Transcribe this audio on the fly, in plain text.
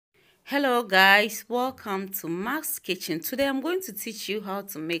Hello guys, welcome to Mark's Kitchen. Today I'm going to teach you how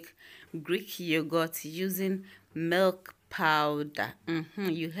to make Greek yogurt using milk powder.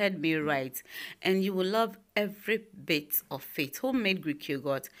 You heard me right. And you will love every bit of it. Homemade Greek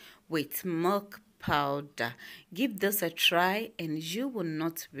yogurt with milk powder. Give this a try and you will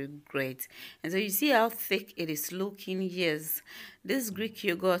not regret. And so you see how thick it is looking. Yes, this Greek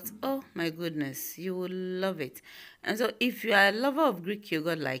yogurt, oh my goodness, you will love it. And so if you are a lover of Greek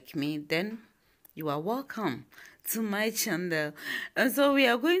yogurt like me, then you are welcome to my channel. And so we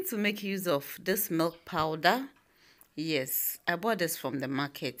are going to make use of this milk powder. Yes, I bought this from the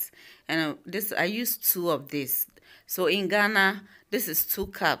market, and this I used two of this. So in Ghana, this is 2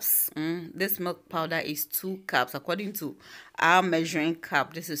 cups. This milk powder is 2 cups according to our measuring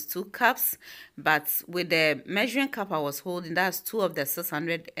cup. This is 2 cups, but with the measuring cup I was holding, that's two of the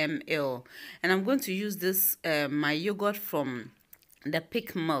 600 ml, and I'm going to use this my yogurt from the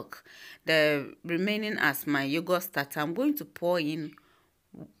pig milk, the remaining as my yogurt starter. I'm going to pour in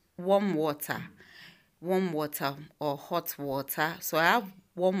warm water or hot water. So I have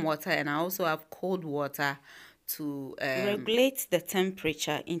warm water and I also have cold water to regulate the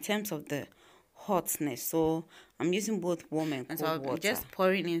temperature in terms of the hotness. So I'm using both warm and cold water. I'm just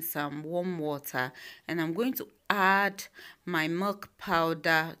pouring in some warm water and I'm going to add my milk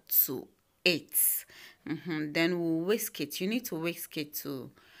powder to it. Then we'll whisk it. You need to whisk it to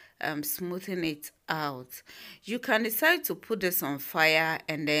smoothen it out. You can decide to put this on fire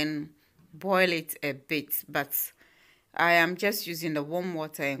and then boil it a bit, but I am just using the warm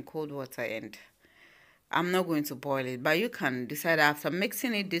water and cold water, and I'm not going to boil it. But you can decide after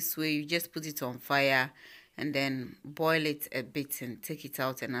mixing it this way, you just put it on fire and then boil it a bit and take it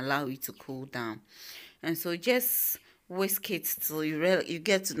out and allow it to cool down. And so just whisk it till you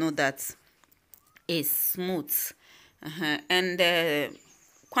get to know that it's smooth. And the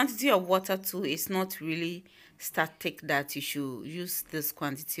quantity of water too is not really static that you should use this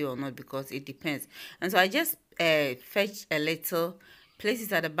quantity or not, because it depends. And so I just fetch a little, place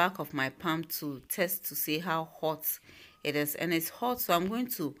it at the back of my palm to test to see how hot it is, and it's hot, so I'm going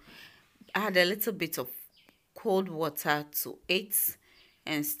to add a little bit of cold water to it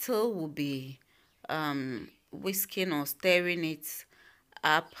and still will be whisking or stirring it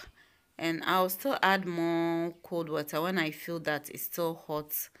up, and I'll still add more cold water when I feel that it's still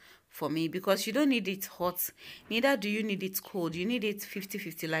hot for me, because you don't need it hot, neither do you need it cold. You need it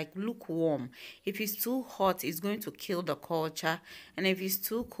 50-50, like lukewarm. If it's too hot, it's going to kill the culture, and if it's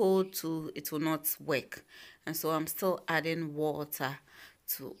too cold too, it will not work. And so I'm still adding water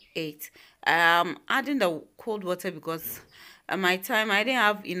to it. Adding the cold water because at my time I didn't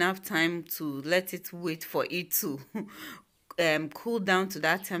have enough time to let it wait for it to cool down to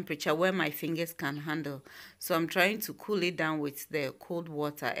that temperature where my fingers can handle. So I'm trying to cool it down with the cold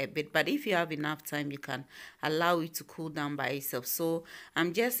water a bit. But if you have enough time, you can allow it to cool down by itself. So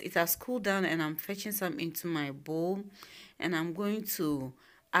it has cooled down and I'm fetching some into my bowl, and I'm going to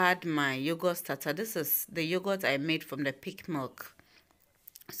add my yogurt starter. This is the yogurt I made from the pig milk.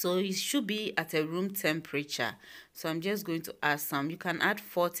 So it should be at a room temperature. So I'm just going to add some. You can add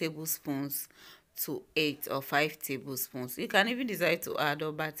 4 tablespoons to 8 or 5 tablespoons. You can even decide to add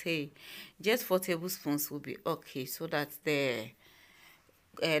up, but hey, just 4 tablespoons will be okay, so that the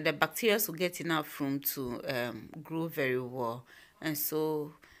bacteria will get enough room to grow very well. And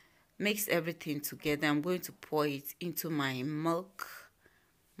so mix everything together. I'm going to pour it into my milk,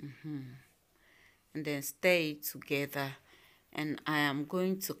 and then stir it together, and I am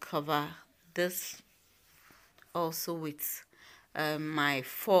going to cover this also with my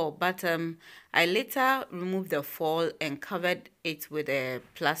foil, but I later removed the foil and covered it with a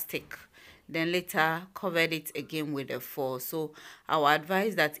plastic, then later covered it again with a foil. So I would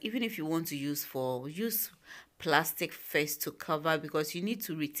advise that even if you want to use foil, use plastic first to cover, because you need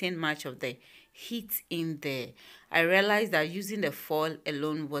to retain much of the heat in there. I realized that using the foil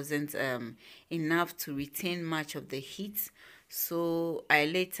alone wasn't enough to retain much of the heat, so I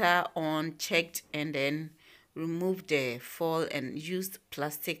later on checked and then removed the foil and used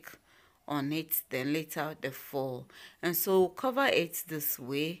plastic on it, then later the foil. And so cover it this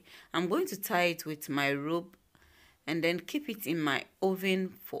way. I'm going to tie it with my rope and then keep it in my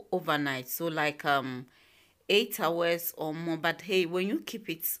oven for overnight, so like 8 hours or more. But hey, when you keep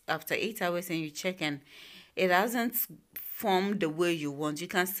it after 8 hours and you check and it hasn't formed the way you want, you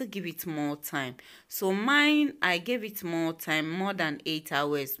can still give it more time. So mine, I gave it more time, more than 8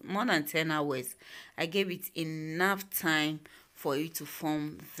 hours, more than 10 hours. I gave it enough time for it to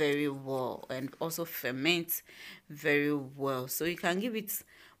form very well and also ferment very well. So you can give it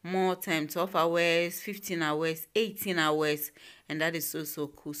more time, 12 hours, 15 hours, 18 hours, and that is so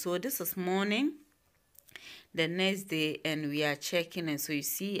cool. So this is morning, the next day, and we are checking. And so you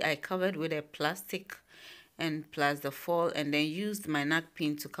see I covered with a plastic and plus the foil, and then used my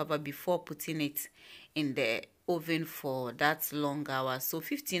napkin to cover before putting it in the oven for that long hour. So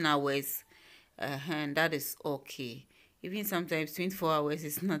 15 hours, and that is okay. Even sometimes 24 hours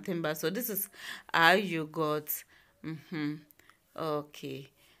is nothing bad. So this is our yogurt. Okay,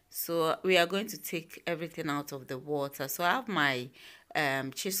 so we are going to take everything out of the water. So I have my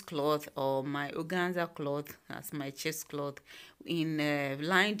cheesecloth, or my organza cloth as my cheesecloth, in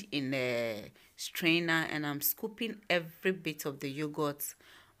lined in a strainer, and I'm scooping every bit of the yogurt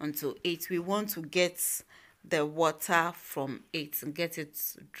onto it. We want to get the water from it and get it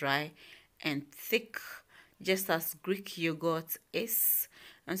dry and thick, just as Greek yogurt is.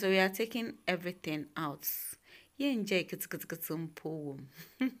 And so we are taking everything out.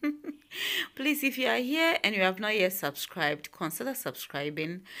 Please, if you are here and you have not yet subscribed, consider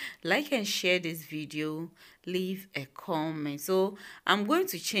subscribing, like and share this video, leave a comment. So I'm going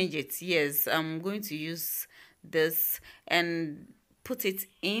to change it. Yes, I'm going to use this and put it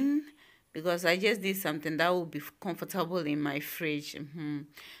in, because I just did something that will be comfortable in my fridge.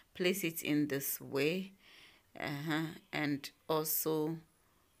 Place it in this way, and also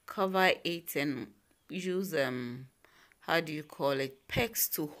cover it and use how do you call it, pegs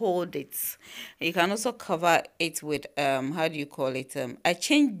to hold it. You can also cover it with how do you call it, I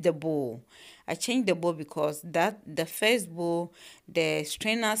changed the bowl. Because that the first bowl, the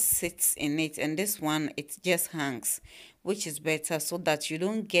strainer sits in it, and this one, it just hangs, which is better, so that you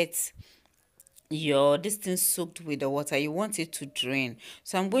don't get your this thing soaked with the water. You want it to drain.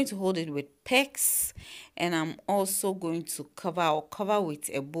 So I'm going to hold it with pegs, and I'm also going to cover with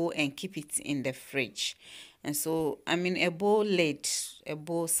a bowl and keep it in the fridge. And so I mean a bowl lid, a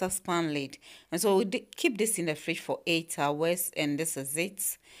bowl saucepan lid. And so we keep this in the fridge for 8 hours, and this is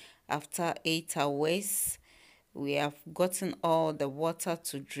it. After 8 hours, we have gotten all the water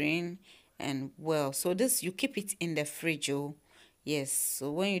to drain, and well, so this, you keep it in the fridge. Oh yes,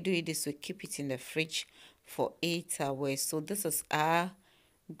 so when you do it this way, keep it in the fridge for 8 hours. So this is our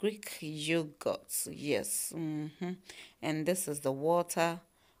Greek yogurt. Yes. And this is the water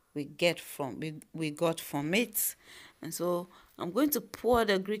we got from it. And so I'm going to pour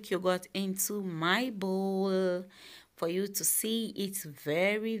the Greek yogurt into my bowl for you to see it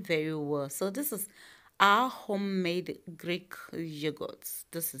very well. So this is our homemade Greek yogurt.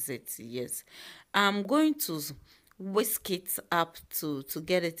 This is it. Yes, I'm going to whisk it up to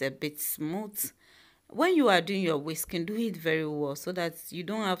get it a bit smooth. When you are doing your whisking, do it very well, so that you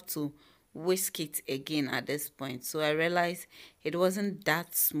don't have to whisk it again at this point. So I realized it wasn't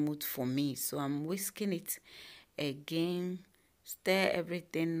that smooth for me, so I'm whisking it again, stir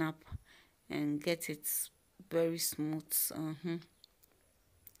everything up and get it very smooth.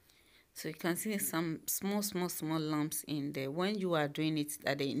 So you can see some small lumps in there. When you are doing it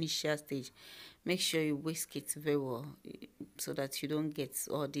at the initial stage, make sure you whisk it very well, so that you don't get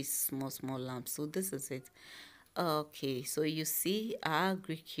all these small lumps. So this is it. Okay, so you see our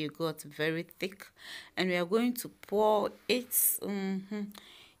Greek yogurt very thick, and we are going to pour it.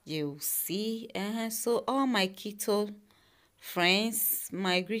 You see, so all my keto friends,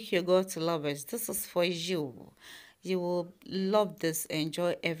 my Greek yogurt lovers, this is for you. You will love this,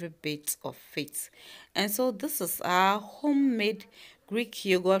 enjoy every bit of it. And so this is our homemade Greek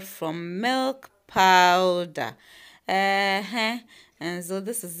yogurt from Milk Powder. And so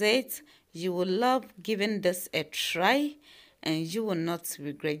this is it. You will love giving this a try, and you will not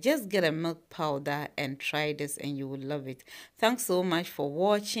regret. Just get a milk powder and try this, and you will love it. Thanks so much for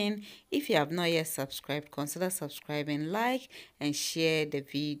watching. If you have not yet subscribed, consider subscribing, like and share the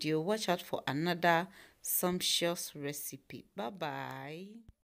video. Watch out for another sumptuous recipe. Bye bye.